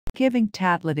Kıvanç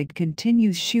Tatlıtuğ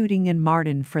continues shooting in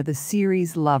Mardin for the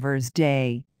series Lover's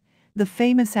Day. The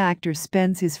famous actor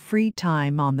spends his free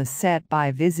time on the set by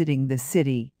visiting the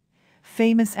city.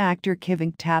 Famous actor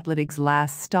Kıvanç Tatlıtuğ's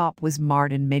last stop was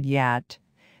Mardin Midyat.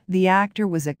 The actor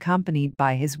was accompanied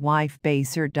by his wife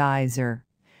Dizer.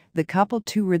 The couple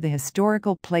toured the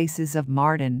historical places of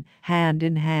Mardin, hand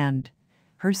in hand.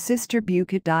 Her sister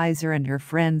Dizer and her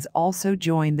friends also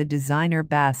joined the designer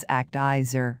Başak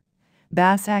Dizer.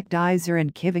 Başak Dizer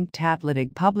and Kıvanç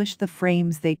Tatlıtuğ published the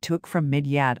frames they took from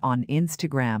Midyat on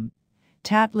Instagram.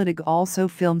 Tatlıtuğ also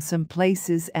filmed some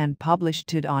places and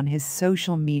published it on his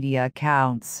social media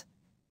accounts.